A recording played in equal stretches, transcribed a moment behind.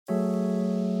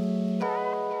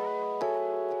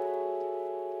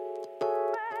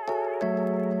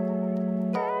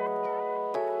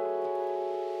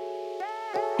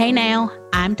Hey now,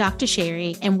 I'm Dr.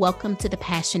 Cherie, and welcome to the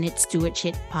Passionate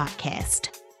Stewardship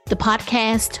podcast, the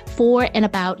podcast for and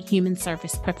about human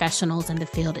service professionals in the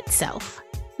field itself.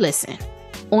 Listen,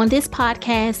 on this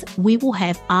podcast, we will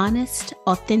have honest,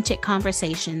 authentic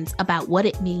conversations about what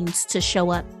it means to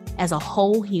show up as a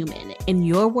whole human in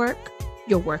your work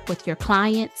with your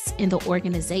clients, in the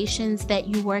organizations that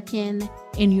you work in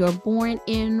your born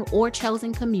in or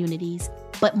chosen communities,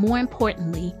 but more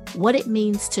importantly, what it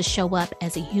means to show up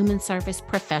as a human service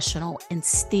professional and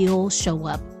still show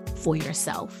up for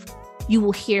yourself. You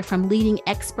will hear from leading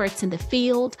experts in the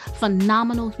field,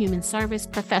 phenomenal human service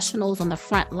professionals on the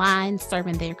front line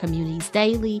serving their communities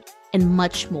daily, and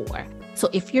much more. So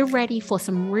if you're ready for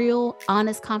some real,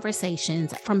 honest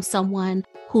conversations from someone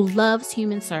who loves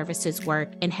human services work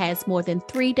and has more than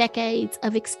 3 decades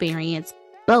of experience,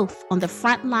 both on the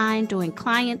front line doing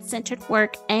client-centered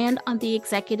work and on the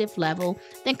executive level,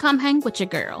 then come hang with your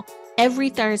girl every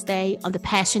Thursday on the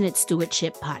Passionate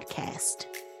Stewardship podcast.